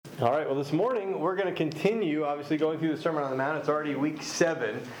All right, well, this morning we're going to continue, obviously, going through the Sermon on the Mount. It's already week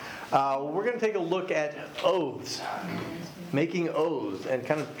 7. We're going to take a look at oaths, making oaths, and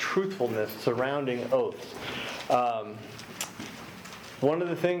kind of truthfulness surrounding oaths. One of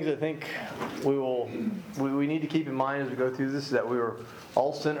the things I think we need to keep in mind as we go through this is that we are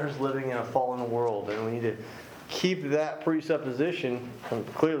all sinners living in a fallen world, and we need to keep that presupposition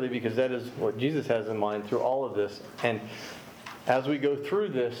clearly, because that is what Jesus has in mind through all of this. And as we go through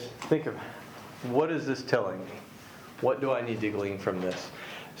this, think of, what is this telling me? What do I need to glean from this?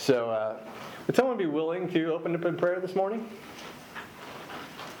 So, would someone be willing to open up in prayer this morning?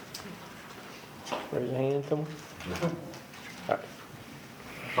 Raise your hand, someone. All right.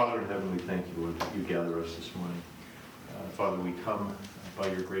 Father in heaven, we thank you, Lord, that you gather us this morning. Father, we come by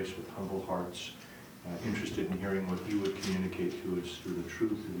your grace with humble hearts, interested in hearing what you would communicate to us through the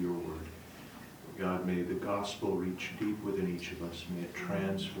truth of your word. God, may the gospel reach deep within each of us. May it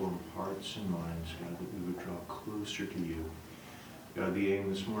transform hearts and minds, God, that we would draw closer to you. God, the aim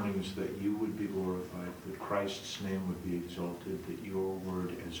this morning is that you would be glorified, that Christ's name would be exalted, that your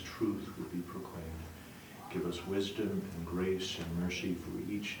word as truth would be proclaimed. Give us wisdom and grace and mercy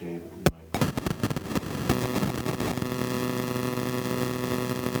for each day that we might.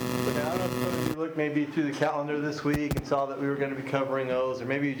 So now, I don't know if some of you looked maybe through the calendar this week and saw that we were going to be covering oaths, or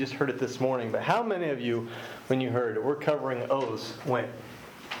maybe you just heard it this morning. But how many of you, when you heard we're covering oaths, went,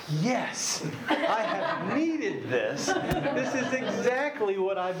 yes, I have needed this. This is exactly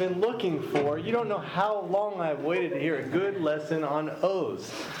what I've been looking for. You don't know how long I've waited to hear a good lesson on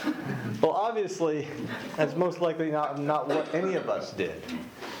oaths. Well, obviously, that's most likely not what any of us did.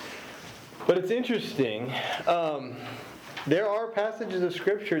 But it's interesting. There are passages of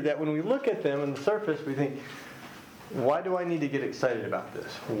Scripture that when we look at them on the surface, we think, why do I need to get excited about this?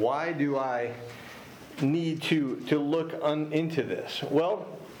 Why do I need to look into this? Well,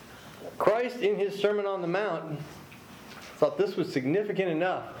 Christ in his Sermon on the Mount thought this was significant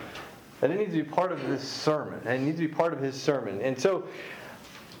enough that it needs to be part of this sermon, and it needs to be part of his sermon. And so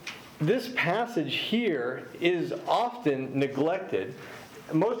this passage here is often neglected.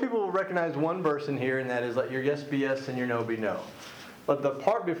 Most people will recognize one verse in here, and that is, let your yes be yes and your no be no. But the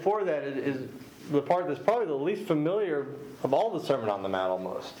part before that is the part that's probably the least familiar of all the Sermon on the Mount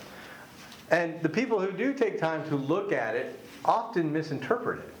almost. And the people who do take time to look at it often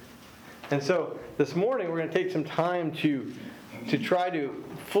misinterpret it. And so this morning we're going to take some time to try to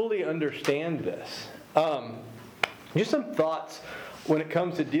fully understand this. Just some thoughts when it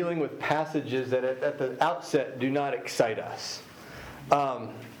comes to dealing with passages that at the outset do not excite us.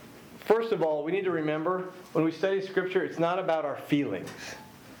 First of all, we need to remember when we study Scripture, it's not about our feelings.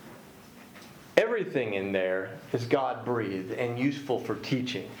 Everything in there is God-breathed and useful for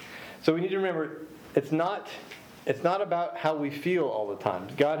teaching. So we need to remember it's not about how we feel all the time.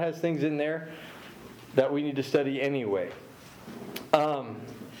 God has things in there that we need to study anyway.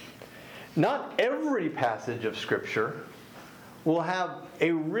 Not every passage of Scripture will have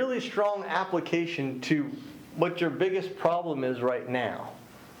a really strong application to what your biggest problem is right now.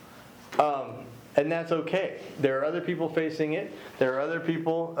 And that's okay. There are other people facing it. There are other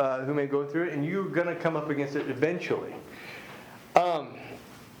people who may go through it, and you're going to come up against it eventually.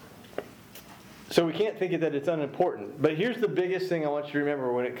 So we can't think that it's unimportant. But here's the biggest thing I want you to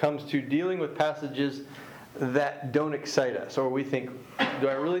remember when it comes to dealing with passages that don't excite us, or we think, do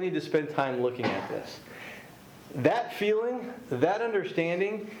I really need to spend time looking at this? That feeling, that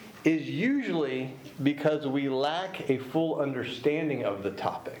understanding, is usually because we lack a full understanding of the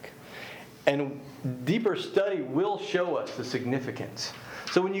topic. And deeper study will show us the significance.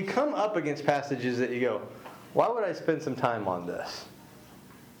 So when you come up against passages that you go, why would I spend some time on this?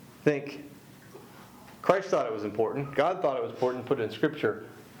 Think, Christ thought it was important. God thought it was important. Put it in Scripture.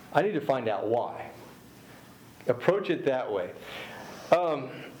 I need to find out why. Approach it that way.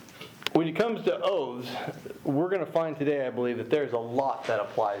 When it comes to oaths, we're going to find today, I believe, that there's a lot that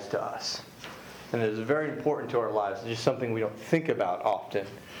applies to us. And it is very important to our lives. It's just something we don't think about often.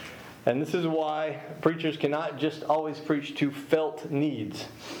 And this is why preachers cannot just always preach to felt needs,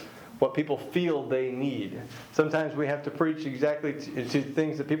 what people feel they need. Sometimes we have to preach exactly to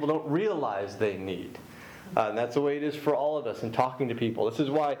things that people don't realize they need. And that's the way it is for all of us in talking to people. This is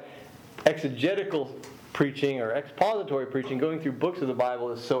why exegetical preaching or expository preaching, going through books of the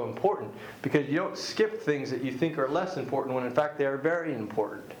Bible, is so important, because you don't skip things that you think are less important when in fact they are very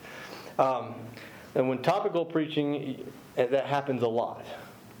important. And when topical preaching, that happens a lot.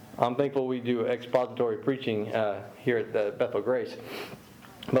 I'm thankful we do expository preaching here at the Bethel Grace.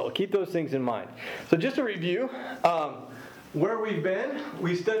 But we'll keep those things in mind. So just a review, where we've been,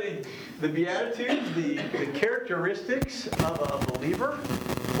 we studied the Beatitudes, the characteristics of a believer,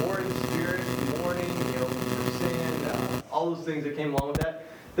 or all those things that came along with that.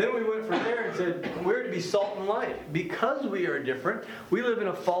 Then we went from there and said, we're to be salt and light. Because we are different, we live in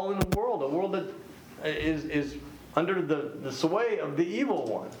a fallen world, a world that is under the sway of the evil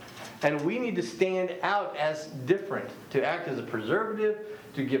one. And we need to stand out as different, to act as a preservative,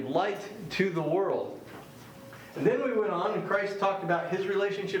 to give light to the world. And then we went on and Christ talked about his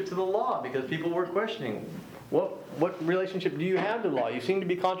relationship to the law, because people were questioning, what relationship do you have to the law? You seem to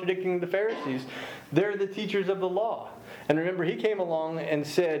be contradicting the Pharisees. They're the teachers of the law. And remember, he came along and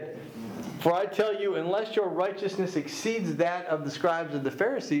said, for I tell you, unless your righteousness exceeds that of the scribes of the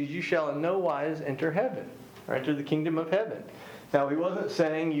Pharisees, you shall in no wise enter heaven, or enter the kingdom of heaven. Now, he wasn't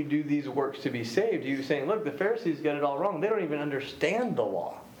saying you do these works to be saved. He was saying, look, the Pharisees got it all wrong. They don't even understand the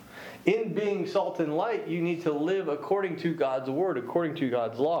law. In being salt and light, you need to live according to God's word, according to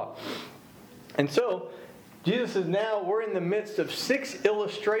God's law. And so, Jesus is now, we're in the midst of 6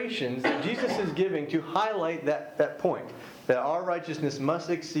 illustrations that Jesus is giving to highlight that point, that our righteousness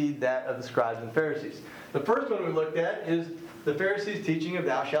must exceed that of the scribes and Pharisees. The first one we looked at is the Pharisees' teaching of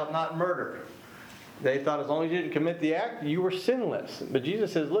thou shalt not murder. They thought as long as you didn't commit the act, you were sinless. But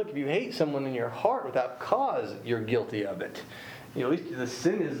Jesus says, look, if you hate someone in your heart without cause, you're guilty of it. At least the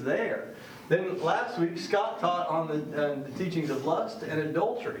sin is there. Then last week, Scott taught on the teachings of lust and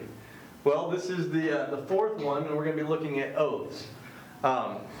adultery. Well, this is the fourth one, and we're going to be looking at oaths.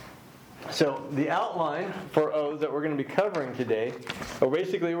 So the outline for oaths that we're going to be covering today,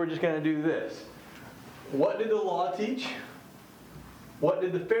 basically we're just going to do this. What did the law teach? What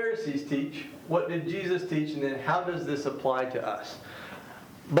did the Pharisees teach? What did Jesus teach? And then how does this apply to us?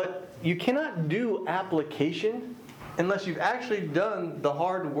 But you cannot do application unless you've actually done the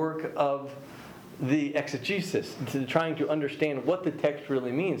hard work of the exegesis, to trying to understand what the text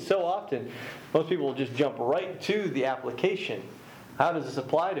really means. So often, most people will just jump right to the application. How does this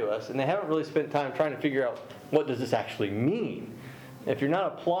apply to us? And they haven't really spent time trying to figure out, what does this actually mean? If you're not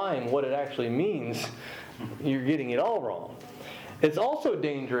applying what it actually means, you're getting it all wrong. It's also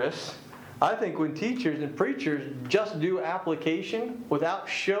dangerous, I think, when teachers and preachers just do application without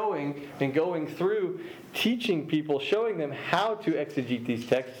showing and going through teaching people, showing them how to exegete these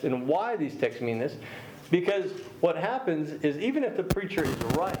texts and why these texts mean this. Because what happens is, even if the preacher is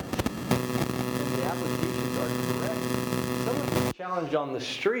right and the applications are correct, someone gets challenged on the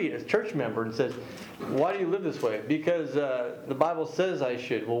street as a church member and says, why do you live this way? Because the Bible says I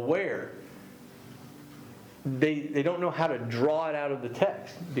should. Well, where? They don't know how to draw it out of the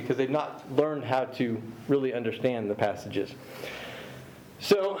text because they've not learned how to really understand the passages.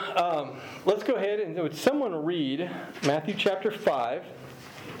 So let's go ahead and would someone read Matthew chapter 5,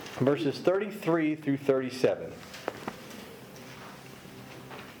 verses 33 through 37.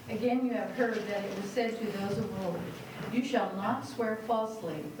 Again, you have heard that it was said to those of old, you shall not swear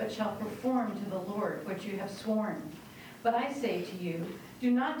falsely, but shall perform to the Lord what you have sworn. But I say to you, do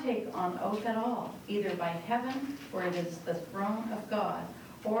not take on oath at all, either by heaven, for it is the throne of God,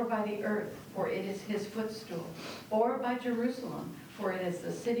 or by the earth, for it is his footstool, or by Jerusalem, for it is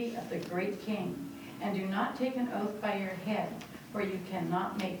the city of the great king. And do not take an oath by your head, for you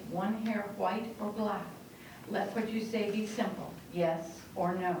cannot make one hair white or black. Let what you say be simple, yes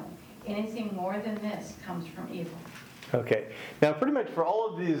or no. Anything more than this comes from evil. Okay. Now, pretty much for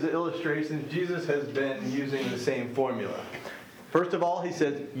all of these illustrations, Jesus has been using the same formula. First of all, he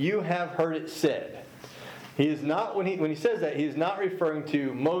says, you have heard it said. He is not, when he says that, he is not referring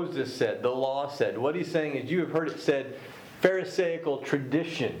to Moses said, the law said. What he's saying is, you have heard it said, Pharisaical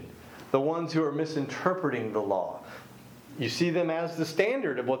tradition, the ones who are misinterpreting the law. You see them as the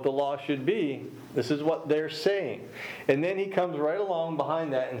standard of what the law should be. This is what they're saying. And then he comes right along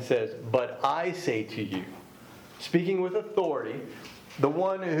behind that and says, but I say to you, speaking with authority, the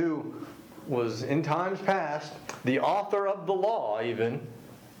one who was in times past, the author of the law even,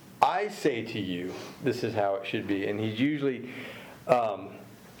 I say to you, this is how it should be. And he's usually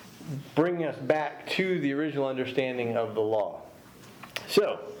bringing us back to the original understanding of the law.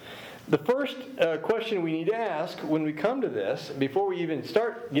 So, the first question we need to ask when we come to this, before we even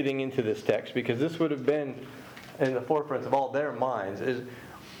start getting into this text, because this would have been in the forefront of all their minds, is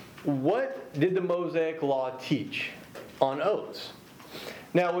what did the Mosaic law teach on oaths?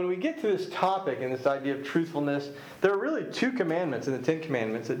 Now, when we get to this topic and this idea of truthfulness, there are really 2 commandments in the 10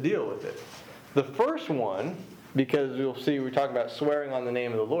 Commandments that deal with it. The first one, because you'll see we're talking about swearing on the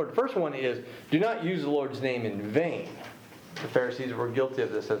name of the Lord. The first one is, do not use the Lord's name in vain. The Pharisees were guilty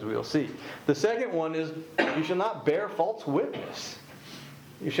of this, as we'll see. The second one is, you shall not bear false witness.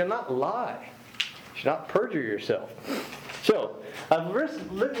 You shall not lie. You shall not perjure yourself. So, I've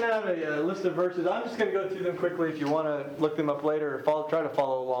written out a list of verses. I'm just going to go through them quickly. If you want to look them up later or try to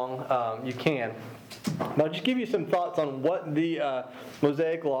follow along, you can. Now, I'll just give you some thoughts on what the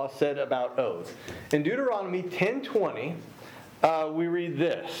Mosaic Law said about oaths. In Deuteronomy 10:20, we read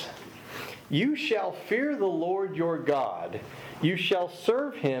this: "You shall fear the Lord your God. You shall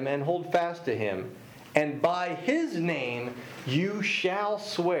serve him and hold fast to him, and by his name you shall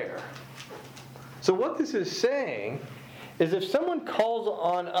swear." So what this is saying is if someone calls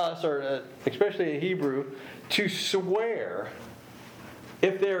on us, or especially a Hebrew, to swear,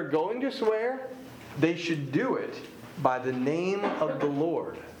 if they're going to swear, they should do it by the name of the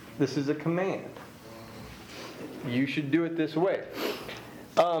Lord. This is a command. You should do it this way.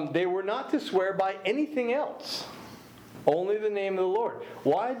 They were not to swear by anything else. Only the name of the Lord.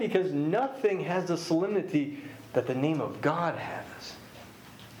 Why? Because nothing has the solemnity that the name of God has.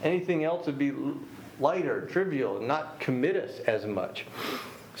 Anything else would be lighter, trivial, and not commit us as much.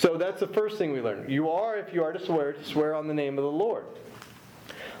 So that's the first thing we learn. If you are to swear on the name of the Lord.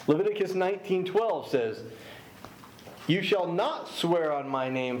 Leviticus 19:12 says, "You shall not swear on my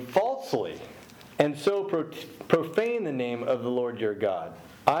name falsely, and so profane the name of the Lord your God.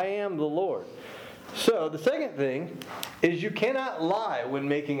 I am the Lord." So the second thing is you cannot lie when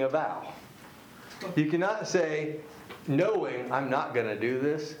making a vow. You cannot say, knowing I'm not going to do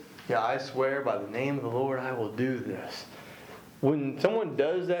this, yeah, I swear by the name of the Lord I will do this. When someone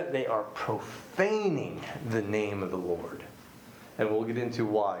does that, they are profaning the name of the Lord. And we'll get into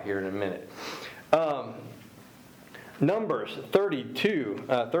why here in a minute. Numbers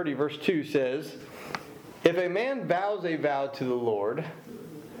 30 verse 2 says, "If a man vows a vow to the Lord,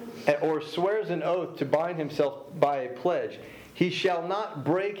 or swears an oath to bind himself by a pledge, he shall not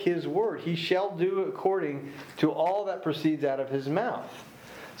break his word. He shall do according to all that proceeds out of his mouth."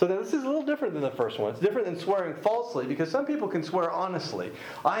 So now this is a little different than the first one. It's different than swearing falsely, because some people can swear honestly.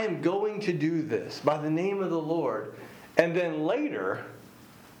 I am going to do this by the name of the Lord. And then later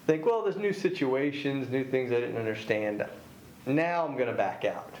think, well, there's new situations, new things I didn't understand. Now I'm going to back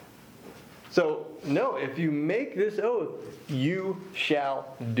out. So, no, if you make this oath, you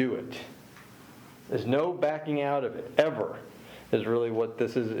shall do it. There's no backing out of it, ever, is really what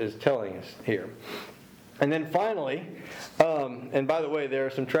this is telling us here. And then finally, and by the way, there are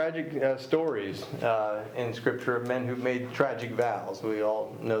some tragic stories in Scripture of men who've made tragic vows. We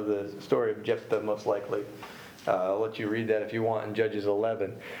all know the story of Jephthah, most likely. I'll let you read that if you want in Judges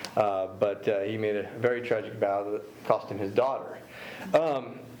 11. But he made a very tragic vow that cost him his daughter.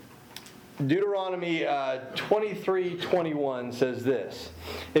 Deuteronomy 23:21 says this: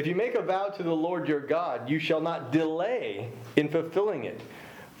 "If you make a vow to the Lord your God, you shall not delay in fulfilling it.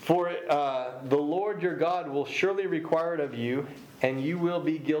 For the Lord your God will surely require it of you, and you will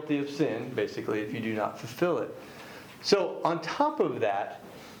be guilty of sin," basically, if you do not fulfill it. So on top of that,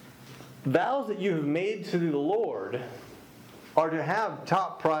 vows that you have made to the Lord are to have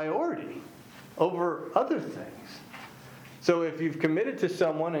top priority over other things. So if you've committed to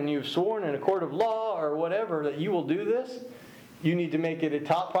someone and you've sworn in a court of law or whatever that you will do this, you need to make it a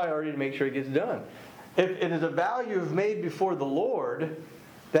top priority to make sure it gets done. If it is a vow you have made before the Lord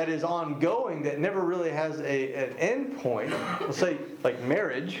that is ongoing, that never really has an end point, let's say like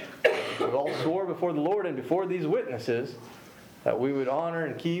marriage, we all swore before the Lord and before these witnesses that we would honor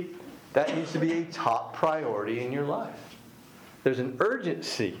and keep, that needs to be a top priority in your life. There's an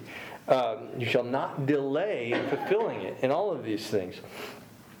urgency. You shall not delay in fulfilling it in all of these things.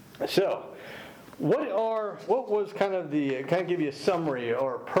 So, what was kind of give you a summary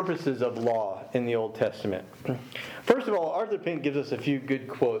or purposes of law in the Old Testament? First of all, Arthur Pink gives us a few good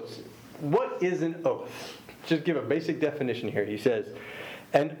quotes. What is an oath? Just give a basic definition here. He says,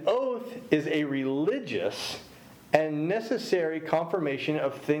 "An oath is a religious and necessary confirmation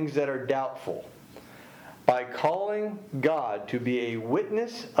of things that are doubtful, by calling God to be a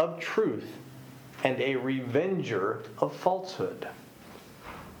witness of truth and a revenger of falsehood."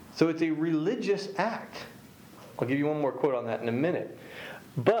 So it's a religious act. I'll give you one more quote on that in a minute.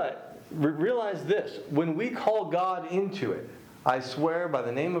 But realize this: when we call God into it, I swear by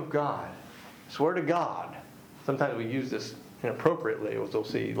the name of God, swear to God. Sometimes we use this inappropriately, as we'll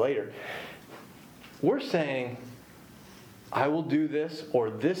see later. We're saying, I will do this, or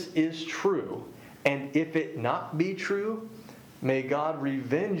this is true, and if it not be true, may God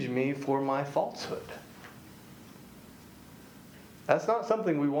revenge me for my falsehood. That's not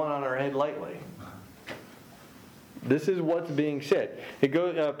something we want on our head lightly. This is what's being said.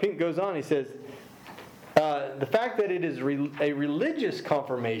 Pink goes on, he says, the fact that it is a religious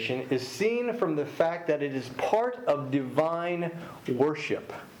confirmation is seen from the fact that it is part of divine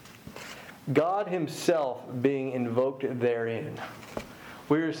worship, God himself being invoked therein.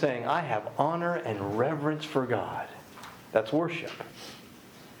 We are saying, I have honor and reverence for God. That's worship.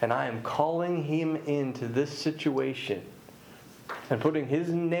 and I am calling him into this situation and putting his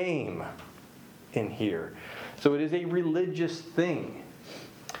name in here. So it is a religious thing.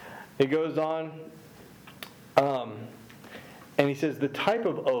 It goes on, and he says the type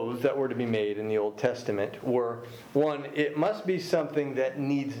of oaths that were to be made in the Old Testament were, one, it must be something that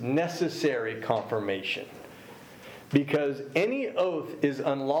needs necessary confirmation. Because any oath is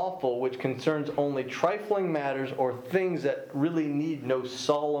unlawful which concerns only trifling matters or things that really need no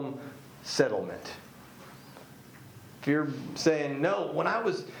solemn settlement. If you're saying, no, when I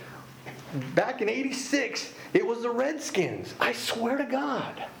was back in 86, it was the Redskins. I swear to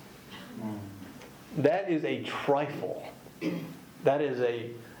God. That is a trifle. That is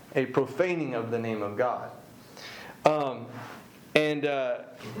a profaning of the name of God.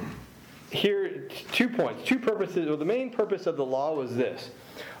 Here, 2 points, 2 purposes. Well, the main purpose of the law was this.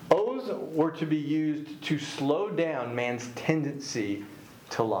 Oaths were to be used to slow down man's tendency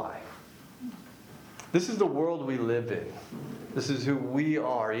to lie. This is the world we live in. This is who we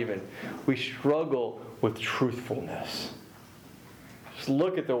are even. We struggle with truthfulness. Just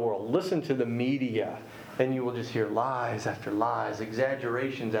look at the world. Listen to the media. And you will just hear lies after lies,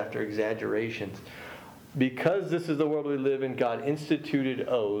 exaggerations after exaggerations. Because this is the world we live in, God instituted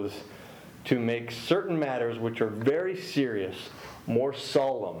oaths to make certain matters which are very serious more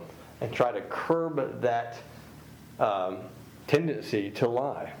solemn and try to curb that tendency to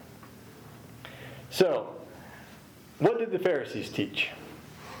lie. So, what did the Pharisees teach?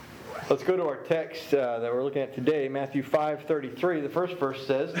 Let's go to our text that we're looking at today, Matthew 5:33. The first verse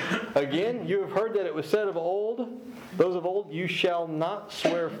says, "Again, you have heard that it was said of old, those of old, you shall not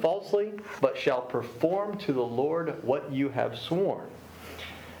swear falsely, but shall perform to the Lord what you have sworn."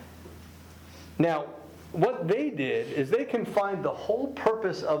 Now, what they did is they confined the whole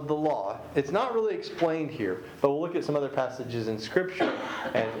purpose of the law. It's not really explained here, but we'll look at some other passages in Scripture,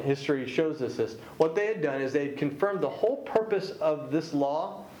 and history shows us this. What they had done is they had confirmed the whole purpose of this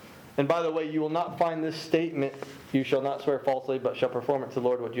law. And by the way, you will not find this statement, "You shall not swear falsely, but shall perform it to the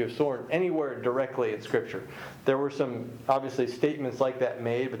Lord what you have sworn," anywhere directly in Scripture. There were some, obviously, statements like that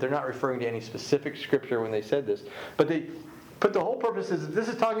made, but they're not referring to any specific Scripture when they said this. But they put the whole purpose is, this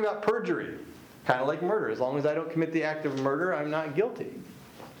is talking about perjury. Kind of like murder. As long as I don't commit the act of murder, I'm not guilty.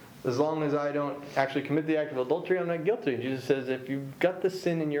 As long as I don't actually commit the act of adultery, I'm not guilty. And Jesus says, if you've got the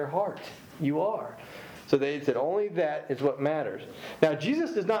sin in your heart, you are. So they said only that is what matters. Now,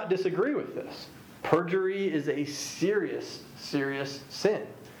 Jesus does not disagree with this. Perjury is a serious, serious sin.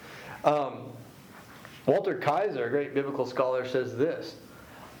 Walter Kaiser, a great biblical scholar, says this: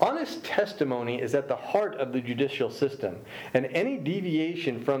 honest testimony is at the heart of the judicial system, and any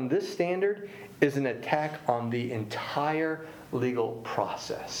deviation from this standard is an attack on the entire legal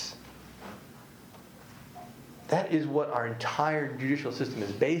process. That is what our entire judicial system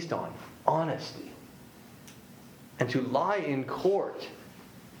is based on, honesty. And to lie in court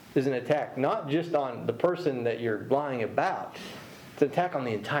is an attack not just on the person that you're lying about, it's an attack on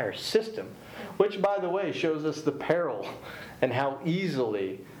the entire system, which, by the way, shows us the peril and how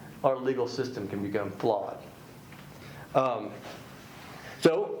easily our legal system can become flawed.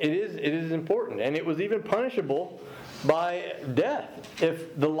 So it is important, and it was even punishable by death.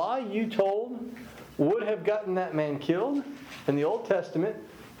 If the lie you told would have gotten that man killed in the Old Testament,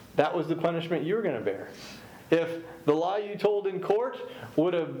 that was the punishment you were going to bear. If the lie you told in court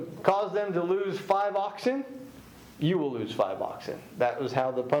would have caused them to lose 5 oxen, you will lose 5 oxen. That was how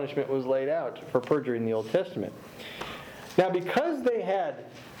the punishment was laid out for perjury in the Old Testament. Now, because they had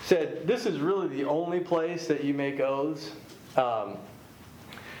said this is really the only place that you make oaths,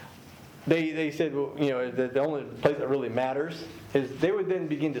 they said, well, the only place that really matters is they would then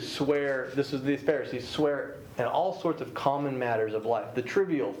begin to swear. This was these Pharisees swear in all sorts of common matters of life, the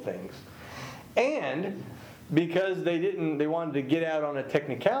trivial things, and because they wanted to get out on a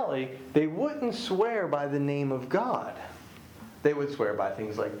technicality, they wouldn't swear by the name of God. They would swear by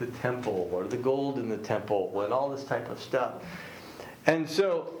things like the temple or the gold in the temple and all this type of stuff. And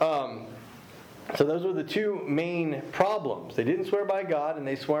so those were the 2 main problems. They didn't swear by God, and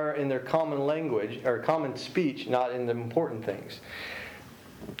they swear in their common language or common speech, not in the important things.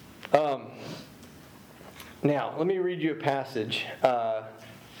 Now, let me read you a passage.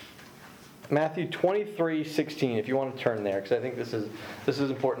 Matthew 23:16, if you want to turn there, because I think this is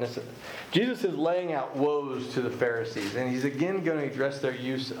important. Jesus is laying out woes to the Pharisees, and he's again going to address their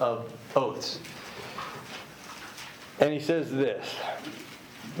use of oaths. And he says this,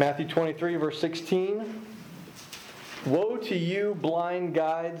 Matthew 23, verse 16, "Woe to you, blind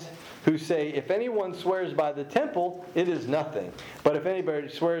guides, who say, if anyone swears by the temple, it is nothing. But if anybody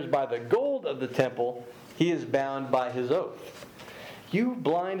swears by the gold of the temple, he is bound by his oath. You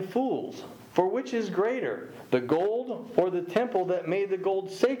blind fools, for which is greater, the gold or the temple that made the gold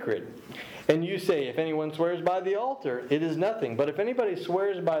sacred? And you say, if anyone swears by the altar, it is nothing. But if anybody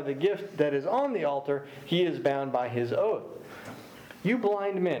swears by the gift that is on the altar, he is bound by his oath. You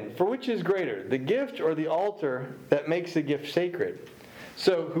blind men, for which is greater, the gift or the altar that makes the gift sacred?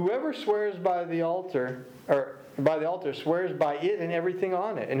 So whoever swears by the altar, swears by it and everything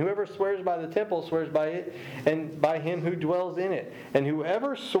on it. And whoever swears by the temple swears by it and by him who dwells in it. And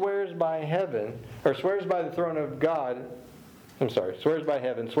whoever swears by heaven, or swears by the throne of God, swears by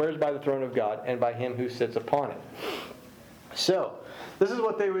heaven, swears by the throne of God and by him who sits upon it. So, this is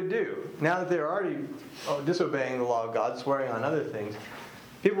what they would do. Now that they're already disobeying the law of God, swearing on other things,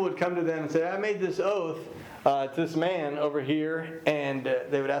 people would come to them and say, I made this oath to this man over here, and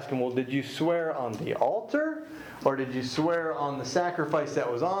they would ask him, well, did you swear on the altar? Or did you swear on the sacrifice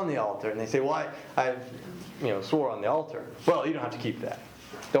that was on the altar? And they say, well, I swore on the altar. Well, you don't have to keep that.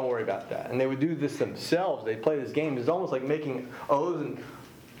 Don't worry about that. And they would do this themselves. They'd play this game. It's almost like making oaths and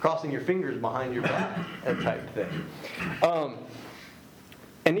crossing your fingers behind your back, that type thing.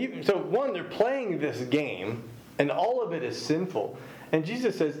 And even so, they're playing this game, and all of it is sinful. And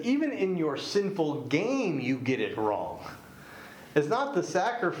Jesus says, even in your sinful game, you get it wrong. It's not the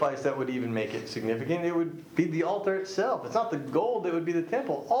sacrifice that would even make it significant. It would be the altar itself. It's not the gold. It would be the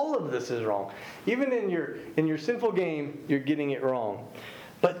temple. All of this is wrong. Even in your sinful game, you're getting it wrong.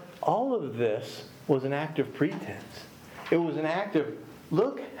 But all of this was an act of pretense. It was an act of,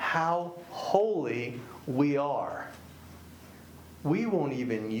 look how holy we are. We won't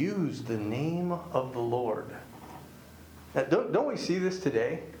even use the name of the Lord. Now, don't we see this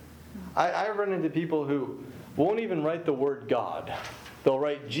today? I run into people who won't even write the word God. They'll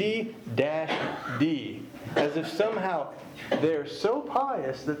write G-D, as if somehow they're so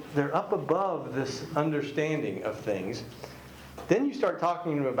pious that they're up above this understanding of things. Then you start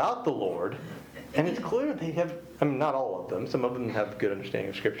talking to them about the Lord, and it's clear they have, not all of them. Some of them have good understanding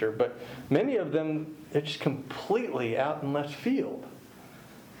of Scripture, but many of them, they're just completely out in left field.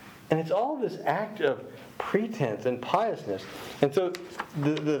 And it's all this act of pretense and piousness. And so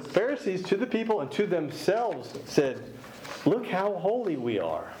the Pharisees to the people and to themselves said, look how holy we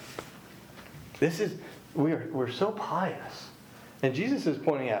are. We're so pious. And Jesus is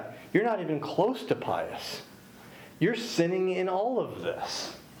pointing out, you're not even close to pious. You're sinning in all of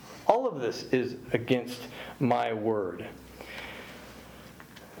this. All of this is against my word.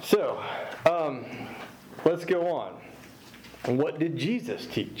 So, let's go on. What did Jesus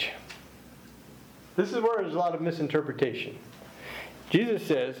teach? This is where there's a lot of misinterpretation. Jesus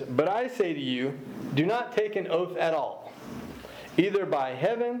says, but I say to you, do not take an oath at all, either by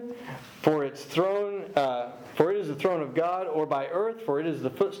heaven, for it is the throne of God, or by earth, for it is the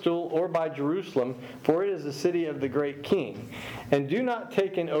footstool, or by Jerusalem, for it is the city of the great King. And do not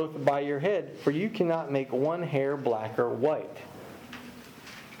take an oath by your head, for you cannot make one hair black or white.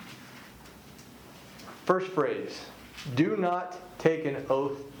 First phrase, do not take an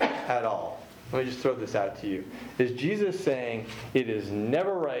oath at all. Let me just throw this out to you. Is Jesus saying it is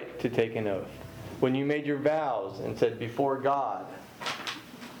never right to take an oath? When you made your vows and said before God,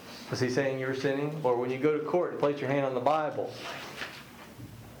 was he saying you were sinning? Or when you go to court and place your hand on the Bible,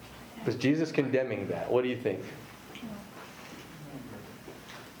 was Jesus condemning that? What do you think?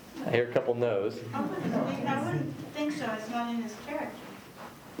 I hear a couple no's. I wouldn't think so. It's not in his character.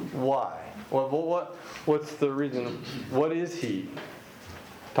 Why? Well, what's the reason? What is he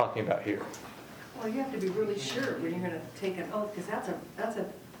talking about here? Well, you have to be really sure when you're going to take an oath, because that's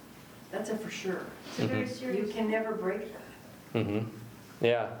a for sure. It's a very serious. You can never break that. Mm-hmm.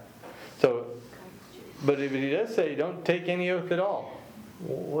 Yeah. So, but he does say don't take any oath at all.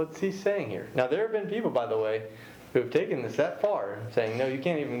 What's he saying here? Now, there have been people, by the way, who have taken this that far, saying, no, you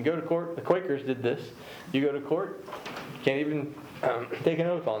can't even go to court. The Quakers did this. You go to court, you can't even take an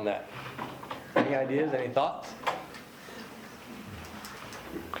oath on that. Any ideas? Any thoughts?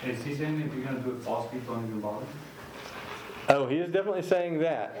 Is he saying if you're going to do it falsely, don't even bother? Oh, he is definitely saying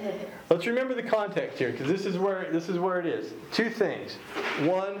that. Let's remember the context here, because this is where it is. Two things.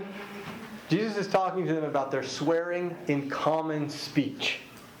 One, Jesus is talking to them about their swearing in common speech.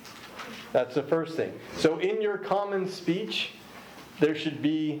 That's the first thing. So in your common speech, there should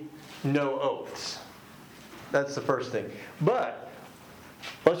be no oaths. That's the first thing. But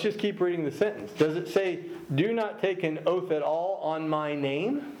let's just keep reading the sentence. Does it say, do not take an oath at all on my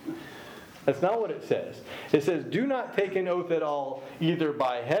name? That's not what it says. It says, do not take an oath at all either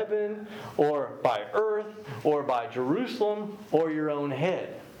by heaven or by earth or by Jerusalem or your own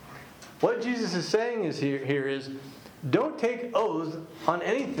head. What Jesus is saying is here is, don't take oaths on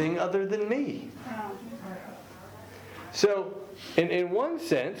anything other than me. So in one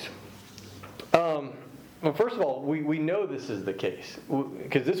sense, well, first of all, we know this is the case.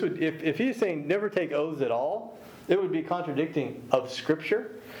 Because this would, if he's saying never take oaths at all, it would be contradicting of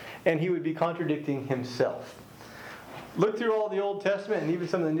Scripture, and he would be contradicting himself. Look through all the Old Testament and even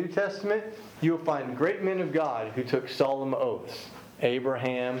some of the New Testament, you'll find great men of God who took solemn oaths.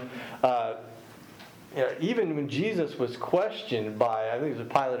 Abraham, even when Jesus was questioned by, I think it was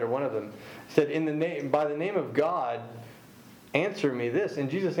Pilate or one of them, said, by the name of God, answer me this. And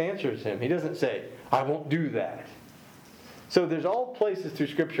Jesus answers him. He doesn't say, I won't do that. So there's all places through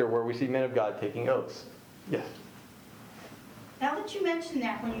Scripture where we see men of God taking oaths. Yes? Now that you mention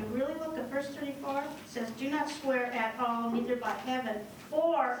that, when you really look at verse 34, it says, do not swear at all, neither by heaven,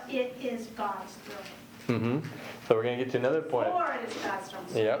 for it is God's throne. So we're going to get to another point. For it is God's throne.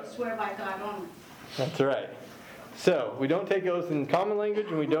 So Yep. you swear by God only. That's right. So we don't take oaths in common language,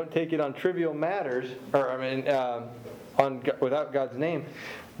 and we don't take it on trivial matters, without God's name.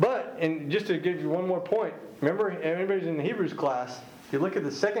 But, and just to give you one more point, remember, everybody's in the Hebrews class. If you look at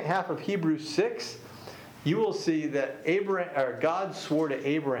the second half of Hebrews 6, you will see that God swore to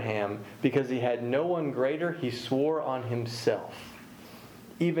Abraham because he had no one greater. He swore on himself.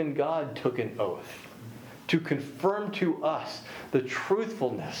 Even God took an oath to confirm to us the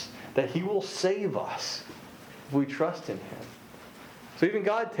truthfulness that he will save us if we trust in him. So even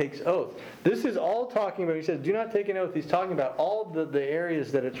God takes oath. This is all talking about, he says, do not take an oath. He's talking about all the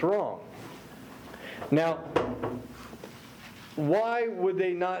areas that it's wrong. Now, why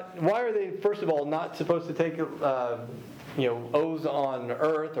are they, first of all, not supposed to take oaths on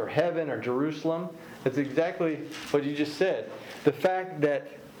earth or heaven or Jerusalem? That's exactly what you just said. The fact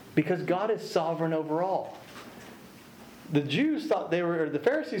that because God is sovereign over all. The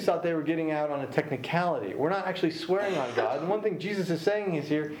Pharisees thought they were getting out on a technicality. We're not actually swearing on God. And one thing Jesus is saying is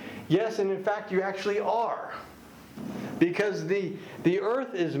here, yes, and in fact you actually are. Because the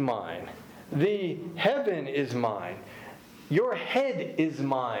earth is mine. The heaven is mine. Your head is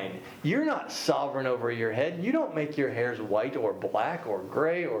mine. You're not sovereign over your head. You don't make your hairs white or black or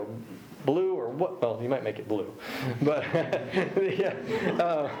gray or blue or what? Well, you might make it blue, but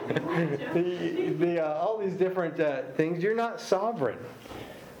all these different things. You're not sovereign.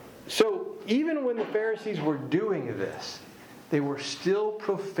 So even when the Pharisees were doing this, they were still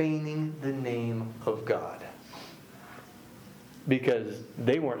profaning the name of God because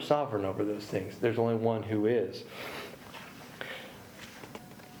they weren't sovereign over those things. There's only one who is.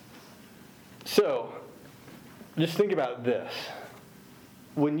 So, just think about this.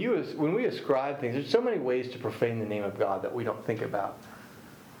 When we ascribe things, there's so many ways to profane the name of God that we don't think about.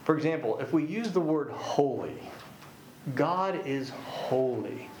 For example, if we use the word holy, God is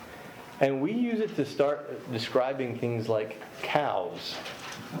holy. And we use it to start describing things like cows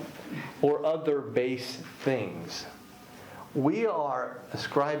or other base things. We are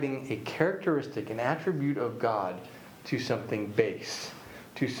ascribing a characteristic, an attribute of God to something base,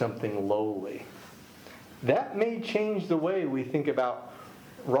 to something lowly. That may change the way we think about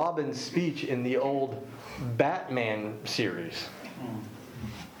Robin's speech in the old Batman series.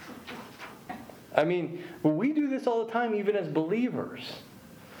 I mean, we do this all the time, even as believers.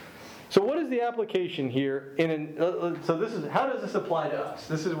 So what is the application here? So this is, how does this apply to us?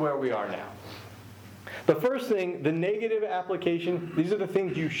 This is where we are now. The first thing, the negative application, these are the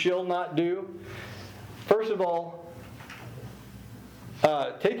things you shall not do. First of all,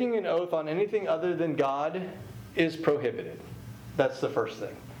 taking an oath on anything other than God is prohibited. That's the first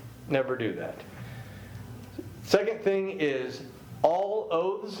thing. Never do that. Second thing is all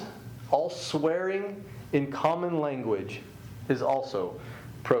oaths, all swearing in common language is also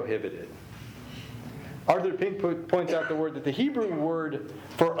prohibited. Arthur Pink points out that the Hebrew word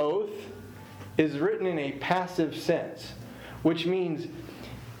for oath is written in a passive sense, which means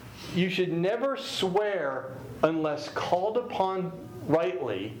you should never swear unless called upon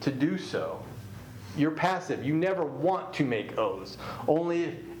rightly to do so. You're passive. You never want to make oaths.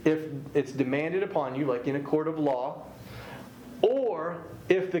 Only if it's demanded upon you, like in a court of law, or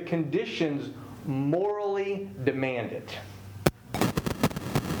if the conditions morally demand it. In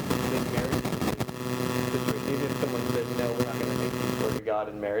marriage, if someone said, no, we're not going to make you swear to God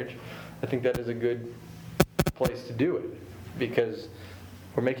in marriage, I think that is a good place to do it, because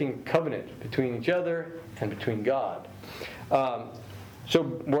we're making covenant between each other and between God. So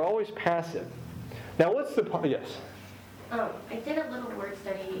we're always passive. Now, what's the point? Yes? I did a little word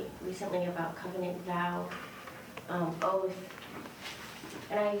study recently about covenant, vow, oath.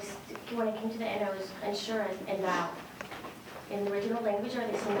 And when I came to the end, I was unsure and vow. In the original language, are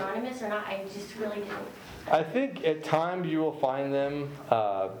they synonymous or not? I just really didn't. I think at times you will find them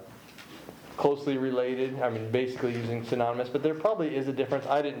closely related. I mean, basically using synonymous, but there probably is a difference.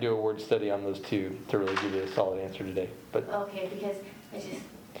 I didn't do a word study on those two to really give you a solid answer today. But Okay, because I just,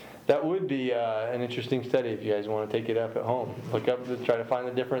 that would be an interesting study if you guys want to take it up at home. Look up, try to find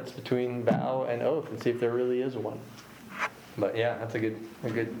the difference between vow and oath and see if there really is one. But yeah, that's a good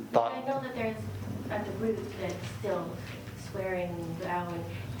thought. I know that there's at the root that's still swearing, vow, and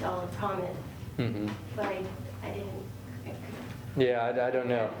it's all a promise, Mm-hmm. but I didn't. Yeah, I don't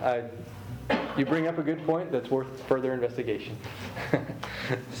know. You bring up a good point that's worth further investigation.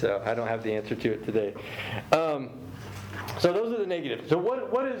 So I don't have the answer to it today. So those are the negatives. So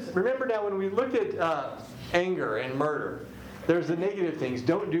what is, remember now when we looked at anger and murder, there's the negative things.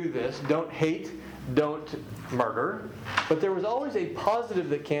 Don't do this. Don't hate. Don't murder. But there was always a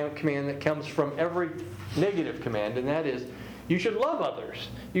positive command that comes from every negative command, and that is you should love others.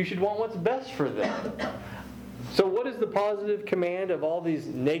 You should want what's best for them. So what is the positive command of all these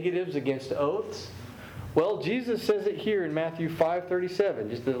negatives against oaths? Well, Jesus says it here in Matthew 5:37,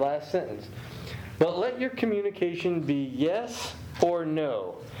 just the last sentence. But let your communication be yes or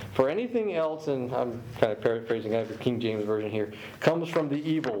no. For anything else, and I'm kind of paraphrasing, I have the King James Version here, comes from the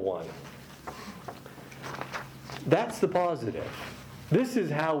evil one. That's the positive. This is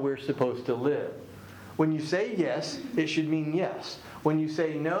how we're supposed to live. When you say yes, it should mean yes. When you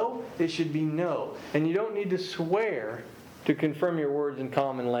say no, it should be no. And you don't need to swear to confirm your words in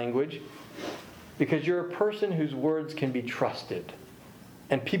common language because you're a person whose words can be trusted.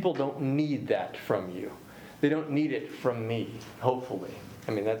 And people don't need that from you. They don't need it from me, hopefully.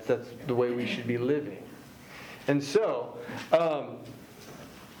 I mean, that's the way we should be living. And so,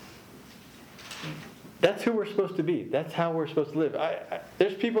 that's who we're supposed to be. That's how we're supposed to live.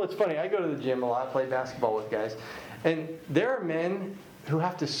 There's people, it's funny, I go to the gym a lot, play basketball with guys, and there are men who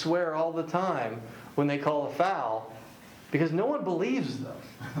have to swear all the time when they call a foul because no one believes them.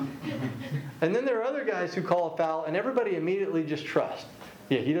 And then there are other guys who call a foul and everybody immediately just trusts.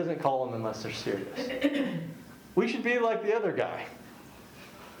 Yeah, he doesn't call them unless they're serious. We should be like the other guy.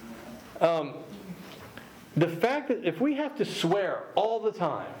 The fact that if we have to swear all the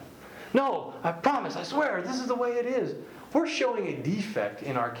time, no, I promise, I swear, this is the way it is, we're showing a defect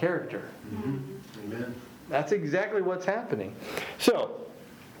in our character. Mm-hmm. Amen. That's exactly what's happening. So,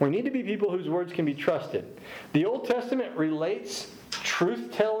 we need to be people whose words can be trusted. The Old Testament relates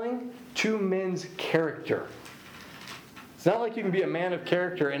truth-telling to men's character. It's not like you can be a man of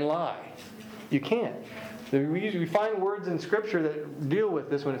character and lie. You can't. We find words in Scripture that deal with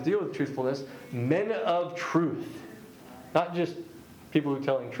this when it's deal with truthfulness. Men of truth. Not just people who are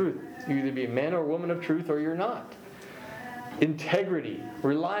telling truth. You either be a man or woman of truth or you're not. Integrity,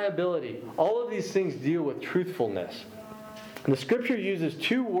 reliability, all of these things deal with truthfulness. And the Scripture uses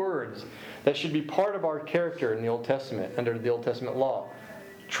two words that should be part of our character in the Old Testament, under the Old Testament law.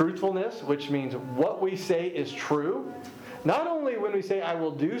 Truthfulness, which means what we say is true. Not only when we say, I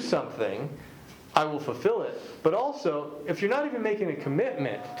will do something, I will fulfill it, but also, if you're not even making a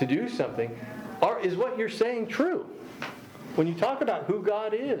commitment to do something, is what you're saying true? When you talk about who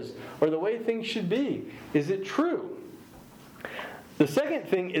God is, or the way things should be, is it true? The second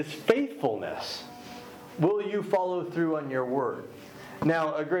thing is faithfulness. Will you follow through on your word?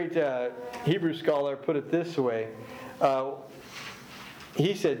 Now, a great Hebrew scholar put it this way.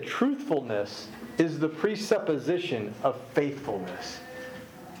 He said, truthfulness is the presupposition of faithfulness.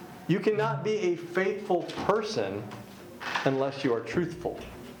 You cannot be a faithful person unless you are truthful.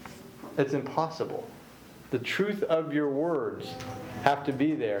 It's impossible. The truth of your words have to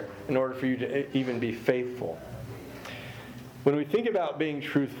be there in order for you to even be faithful. When we think about being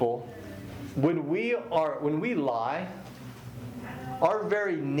truthful, when we lie, our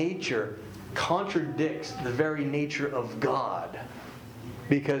very nature contradicts the very nature of God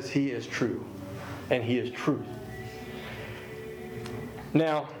because He is true and He is truth.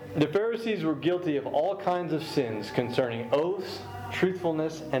 Now, the Pharisees were guilty of all kinds of sins concerning oaths,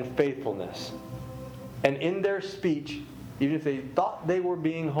 truthfulness, and faithfulness. And in their speech, even if they thought they were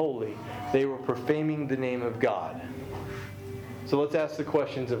being holy, they were profaning the name of God. So let's ask the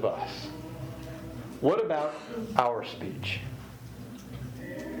questions of us. What about our speech?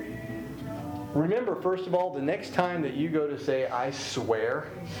 Remember, first of all, the next time that you go to say, I swear,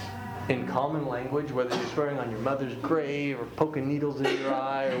 in common language, whether you're swearing on your mother's grave or poking needles in your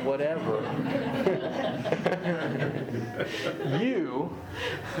eye or whatever,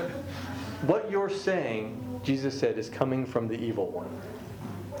 what you're saying, Jesus said, is coming from the evil one.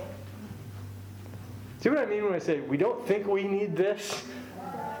 See what I mean when I say we don't think we need this,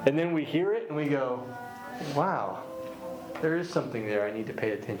 and then we hear it and we go, wow, there is something there I need to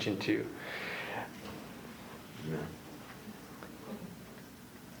pay attention to.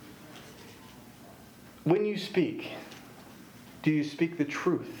 when you speak, do you speak the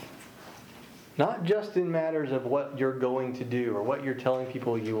truth? Not just in matters of what you're going to do or what you're telling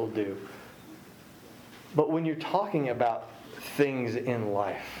people you will do, but when you're talking about things in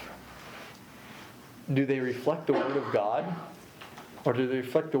life. Do they reflect the Word of God, or do they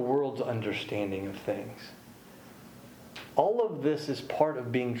reflect the world's understanding of things? All of this is part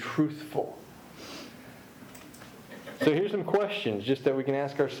of being truthful. So here's some questions just that we can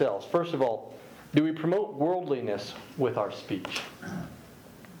ask ourselves. First of all, do we promote worldliness with our speech?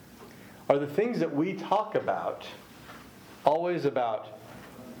 Are the things that we talk about always about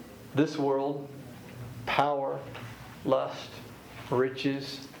this world, power, lust,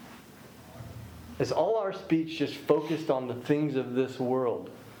 riches? Is all our speech just focused on the things of this world?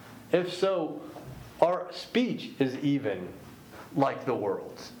 If so, our speech is even like the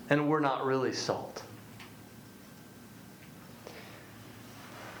world's, and we're not really salt.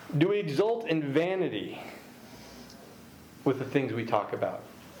 Do we exult in vanity with the things we talk about?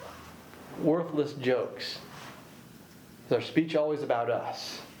 Worthless jokes. Is our speech always about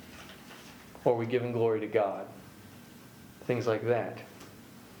us? Or are we giving glory to God? Things like that.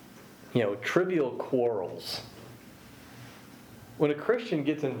 Trivial quarrels. When a Christian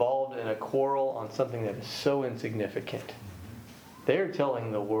gets involved in a quarrel on something that is so insignificant, they're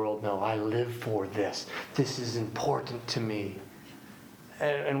telling the world, no, I live for this. This is important to me.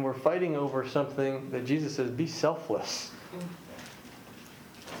 And we're fighting over something that Jesus says, be selfless.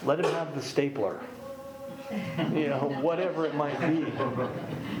 Let him have the stapler. Whatever it might be.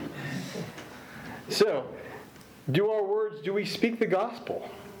 So, do we speak the gospel?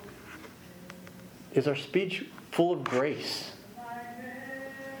 Is our speech full of grace?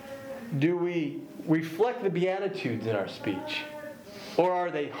 Do we reflect the Beatitudes in our speech? Or are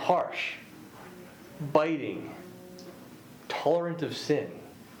they harsh, biting, tolerant of sin?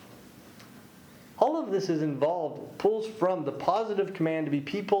 All of this is involved, pulls from the positive command to be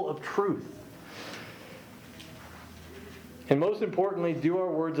people of truth. And most importantly, do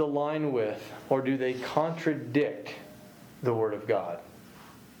our words align with, or do they contradict the Word of God?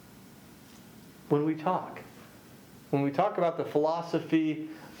 When we talk about the philosophy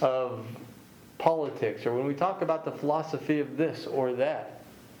of politics, or when we talk about the philosophy of this or that,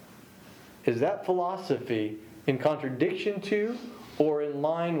 is that philosophy in contradiction to or in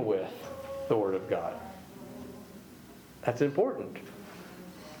line with the Word of God? That's important.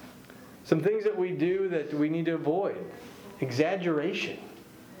 Some things that we do that we need to avoid. Exaggeration.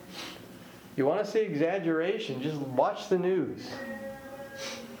 You want to see exaggeration, just watch the news.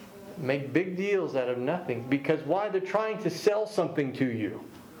 Make big deals out of nothing. Because why? They're trying to sell something to you.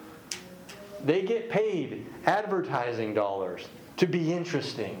 They get paid advertising dollars to be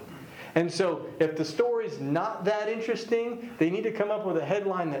interesting. And so if the story's not that interesting, they need to come up with a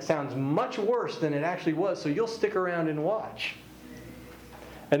headline that sounds much worse than it actually was, so you'll stick around and watch.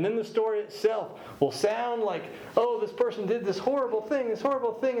 And then the story itself will sound like, oh, this person did this horrible thing,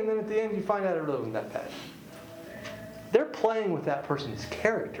 and then at the end you find out it really wasn't that bad. They're playing with that person's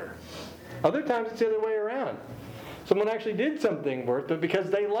character. Other times it's the other way around. Someone actually did something worse, but because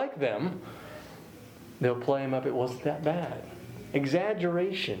they like them, they'll play them up, it wasn't that bad.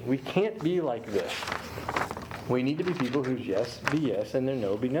 Exaggeration. We can't be like this. We need to be people whose yes be yes and their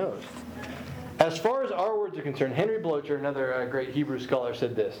no be no's. As far as our words are concerned, Henry Blocher, another great Hebrew scholar,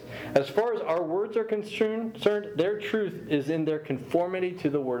 said this: as far as our words are concerned, their truth is in their conformity to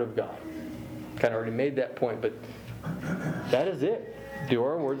the Word of God. Kind of already made that point, but that is it. Do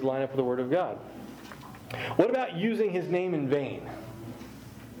our words line up with the Word of God? What about using His name in vain?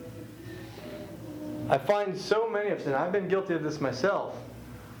 I find so many of us, and I've been guilty of this myself,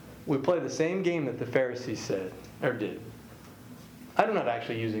 we play the same game that the Pharisees said, or did. I'm not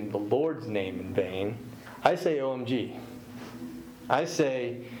actually using the Lord's name in vain. I say OMG. I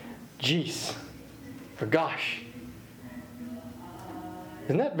say jeez, or gosh.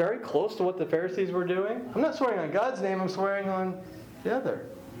 Isn't that very close to what the Pharisees were doing? I'm not swearing on God's name, I'm swearing on the other.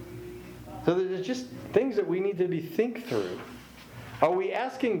 So there's just things that we need to think through. Are we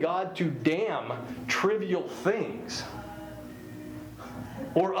asking God to damn trivial things?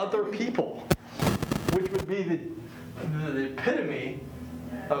 Or other people? Which would be the epitome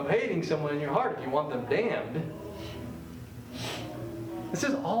of hating someone in your heart if you want them damned. This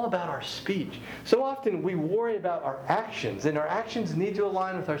is all about our speech. So often we worry about our actions, and our actions need to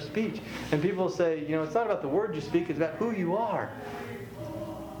align with our speech. And people say, it's not about the word you speak, it's about who you are.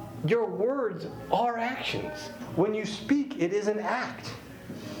 Your words are actions. When you speak, it is an act.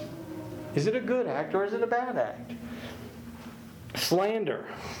 Is it a good act or is it a bad act? Slander.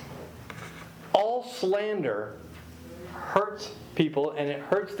 All slander hurts people, and it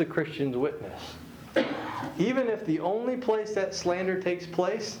hurts the Christian's witness. even if the only place that slander takes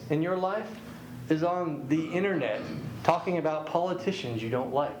place in your life is on the internet, talking about politicians you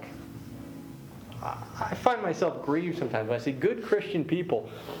don't like. I find myself grieved sometimes when I see good Christian people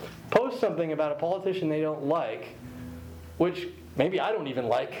post something about a politician they don't like, which maybe I don't even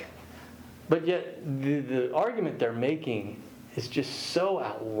like, but yet the argument they're making is just so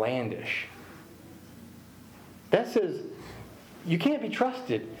outlandish. That says you can't be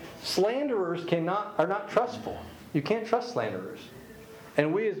trusted. Slanderers are not trustful. You can't trust slanderers.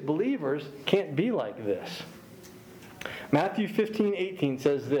 And we as believers can't be like this. Matthew 15:18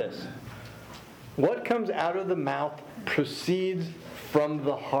 says this: "What comes out of the mouth proceeds from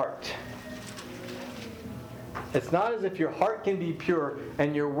the heart." It's not as if your heart can be pure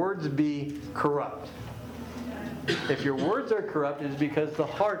and your words be corrupt. If your words are corrupt, it is because the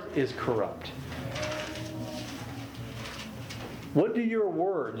heart is corrupt. What do your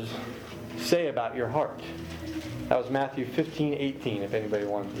words say about your heart? That was Matthew 15:18, if anybody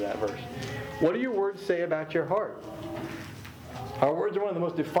wanted that verse. What do your words say about your heart? Our words are one of the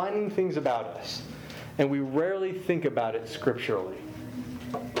most defining things about us, and we rarely think about it scripturally.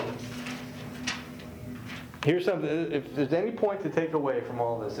 Here's something, if there's any point to take away from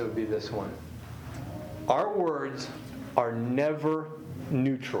all this, it would be this one. Our words are never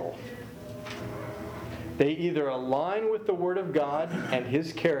neutral. They either align with the Word of God and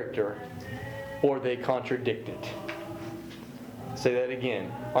His character, or they contradict it. Say that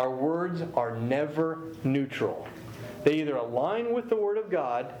again. Our words are never neutral. They either align with the Word of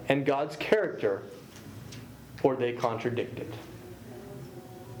God and God's character, or they contradict it.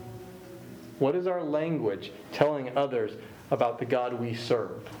 What is our language telling others about the God we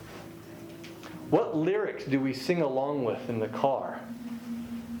serve? What lyrics do we sing along with in the car?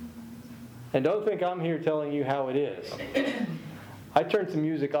 And don't think I'm here telling you how it is. I turned some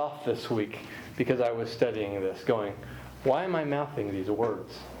music off this week because I was studying this, going, why am I mouthing these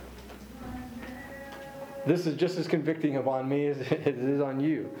words? This is just as convicting upon me as it is on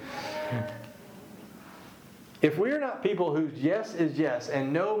you. If we are not people whose yes is yes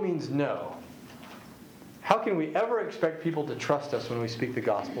and no means no, how can we ever expect people to trust us when we speak the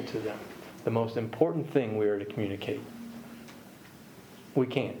gospel to them? The most important thing we are to communicate. We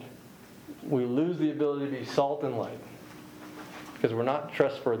can't. We lose the ability to be salt and light because we're not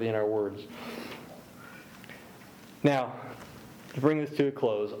trustworthy in our words. Now, to bring this to a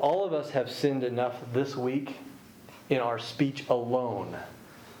close, all of us have sinned enough this week in our speech alone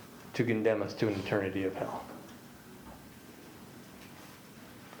to condemn us to an eternity of hell.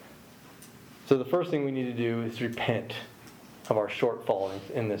 So the first thing we need to do is repent of our shortfalls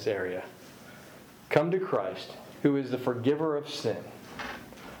in this area. Come to Christ, who is the forgiver of sin.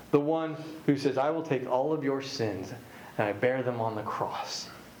 The one who says, I will take all of your sins and I bear them on the cross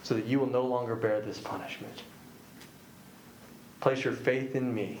so that you will no longer bear this punishment. Place your faith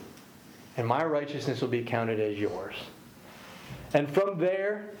in me, and my righteousness will be counted as yours. And from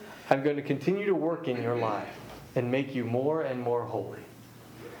there, I'm going to continue to work in your life and make you more and more holy.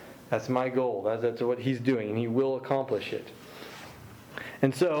 That's my goal. That's what He's doing, and He will accomplish it.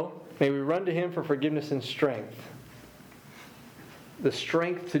 And so, may we run to Him for forgiveness and strength. The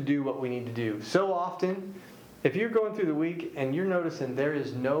strength to do what we need to do. So often, if you're going through the week and you're noticing there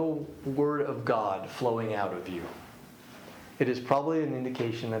is no Word of God flowing out of you, it is probably an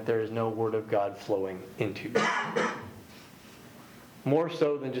indication that there is no Word of God flowing into you. More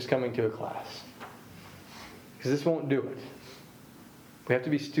so than just coming to a class. Because this won't do it. We have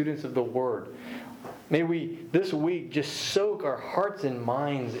to be students of the Word. May we, this week, just soak our hearts and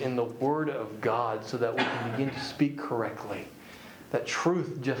minds in the Word of God so that we can begin to speak correctly. That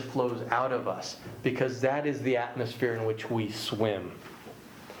truth just flows out of us because that is the atmosphere in which we swim.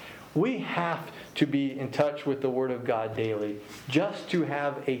 We have to be in touch with the Word of God daily just to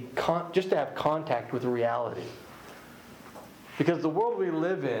have contact with reality. Because the world we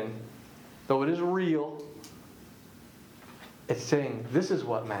live in, though it is real, it's saying this is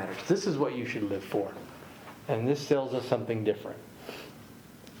what matters. This is what you should live for. And this tells us something different.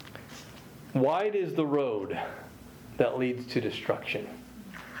 Wide is the road that leads to destruction.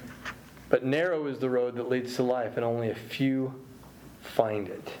 But narrow is the road that leads to life, and only a few find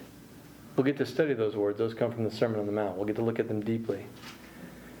it. We'll get to study those words. Those come from the Sermon on the Mount. We'll get to look at them deeply.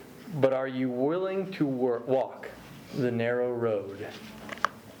 But are you willing to walk the narrow road,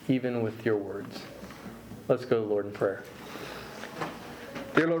 even with your words? Let's go to the Lord in prayer.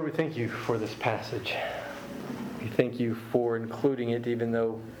 Dear Lord, we thank you for this passage. We thank you for including it, even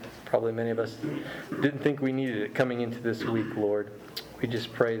though probably many of us didn't think we needed it coming into this week, Lord. We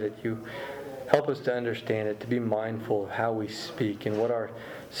just pray that you Help us to understand it, to be mindful of how we speak and what our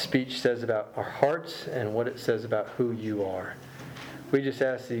speech says about our hearts and what it says about who you are. We just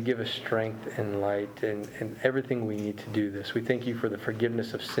ask that you give us strength and light and everything we need to do this. We thank you for the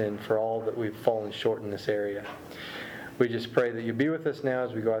forgiveness of sin, for all that we've fallen short in this area. We just pray that you be with us now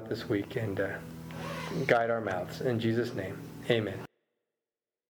as we go out this week and guide our mouths. In Jesus' name, amen.